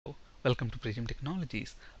Welcome to Prism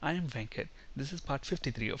Technologies. I am Venkat. This is part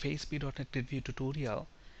 53 of ASP.NET GridView tutorial.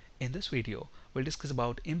 In this video, we'll discuss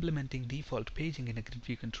about implementing default paging in a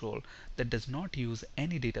GridView control that does not use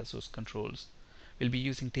any data source controls. We'll be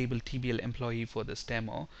using table TBL employee for this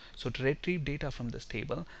demo. So to retrieve data from this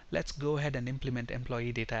table, let's go ahead and implement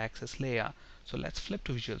employee data access layer. So let's flip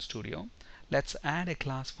to Visual Studio. Let's add a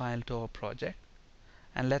class file to our project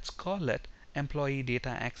and let's call it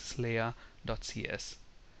EmployeeDataAccessLayer.cs.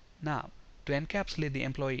 Now, to encapsulate the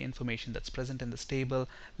employee information that's present in this table,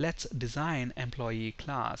 let's design employee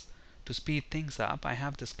class. To speed things up, I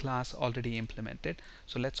have this class already implemented.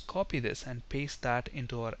 So let's copy this and paste that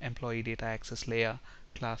into our employee data access layer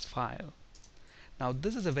class file. Now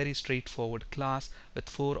this is a very straightforward class with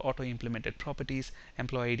 4 auto-implemented properties: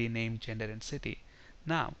 employee ID, name, gender, and city.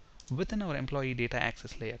 Now, within our employee data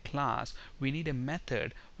access layer class, we need a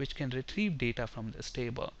method which can retrieve data from this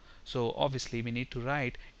table. So obviously we need to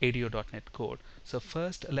write ADO.NET code. So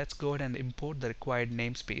first let's go ahead and import the required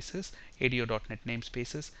namespaces, ADO.NET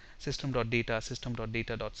namespaces, System.Data,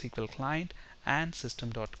 System.Data.SqlClient, and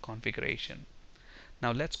System.Configuration.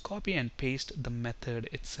 Now let's copy and paste the method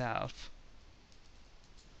itself.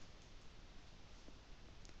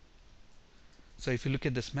 So if you look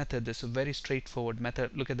at this method, this is a very straightforward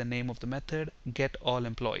method. Look at the name of the method,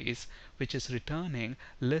 GetAllEmployees, which is returning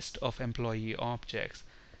list of employee objects.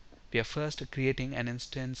 We are first creating an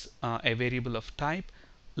instance, a variable of type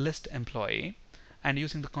listEmployee, and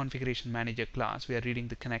using the configuration manager class, we are reading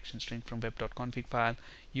the connection string from web.config file.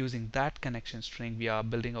 Using that connection string, we are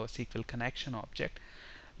building our SQL connection object.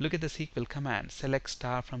 Look at the SQL command, select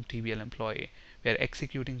star from TBL employee. We are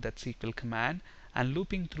executing that SQL command and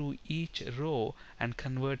looping through each row and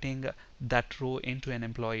converting that row into an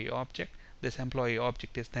employee object. This employee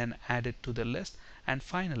object is then added to the list, and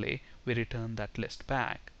finally we return that list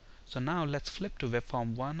back. So now let's flip to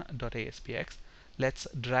webform1.aspx. Let's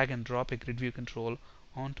drag and drop a grid view control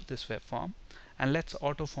onto this web form, and let's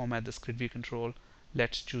auto format this grid view control.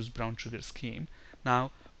 Let's choose brown sugar scheme.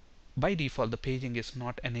 Now by default the paging is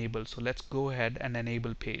not enabled, so let's go ahead and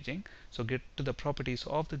enable paging. So get to the properties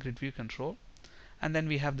of the grid view control, and then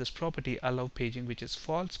we have this property allow paging, which is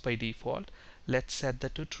false by default. Let's set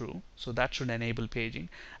that to true, so that should enable paging.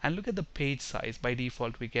 And look at the page size. By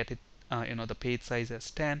default we get it, the page size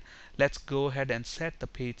as 10. Let's go ahead and set the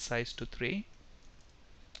page size to 3.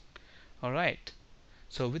 Alright,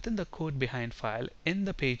 so within the code behind file, in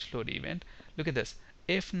the page load event, look at this.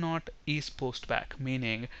 If not is post back,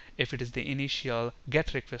 meaning if it is the initial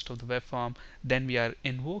get request of the web form, then we are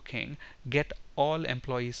invoking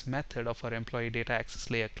GetAllEmployees method of our employee data access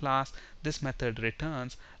layer class. This method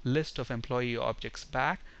returns list of employee objects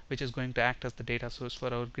back, which is going to act as the data source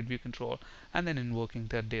for our grid view control, and then invoking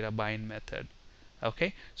the data bind method.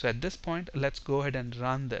 Okay, so at this point let's go ahead and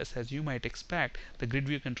run this. As you might expect, the grid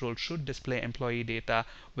view control should display employee data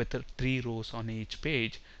with 3 rows on each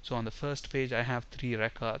page. So on the first page I have 3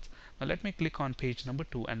 records. Now let me click on page number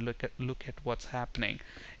 2 and look at what's happening.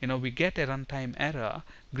 We get a runtime error,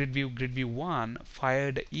 gridview 1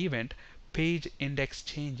 fired event page index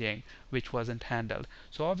changing, which wasn't handled.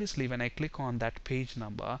 So obviously when I click on that page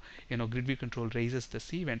number, grid view control raises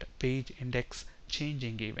this event, page index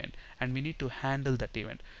changing event, and we need to handle that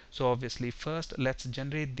event. So obviously first let's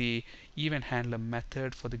generate the event handler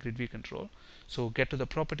method for the grid view control. So get to the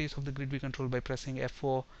properties of the grid view control by pressing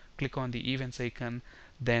F4, click on the events icon,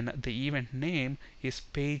 then the event name is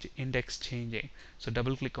page index changing. So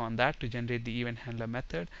double click on that to generate the event handler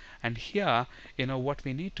method. And here what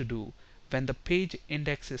we need to do, when the page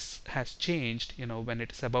index has changed, when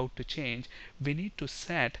it is about to change, we need to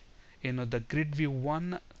set the grid view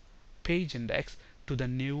 1 page index to the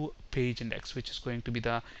new page index, which is going to be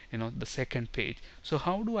the the second page. So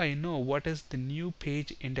how do I know what is the new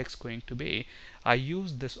page index going to be? I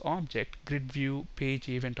use this object, grid view page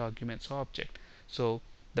event arguments object. So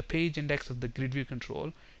the page index of the grid view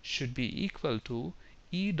control should be equal to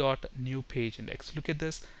e.newPageIndex. Look at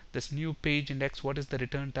this new page index. What is the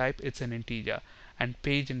return type? It's an integer, and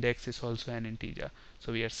page index is also an integer.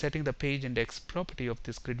 So we are setting the page index property of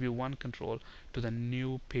this grid view 1 control to the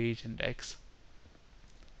new page index,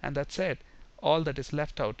 and that's it. All that is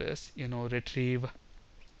left out is retrieve,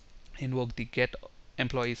 invoke the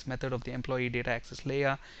GetEmployees method of the employee data access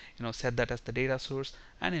layer, set that as the data source,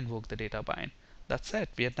 and invoke the data bind. That's it,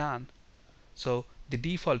 we are done. So the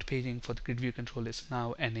default paging for the grid view control is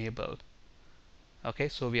now enabled. Okay,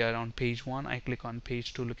 so we are on page 1. I click on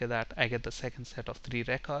page 2. Look at that, I get the second set of 3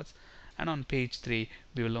 records. and on page 3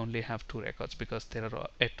 we will only have 2 records because there are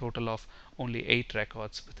a total of only 8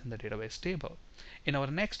 records within the database table. In our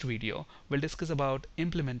next video, we'll discuss about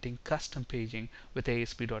implementing custom paging with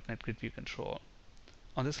ASP.NET GridView control.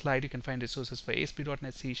 On this slide, you can find resources for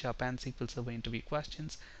ASP.NET C# and SQL Server interview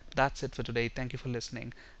questions. That's it for today. Thank you for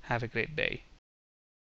listening. Have a great day.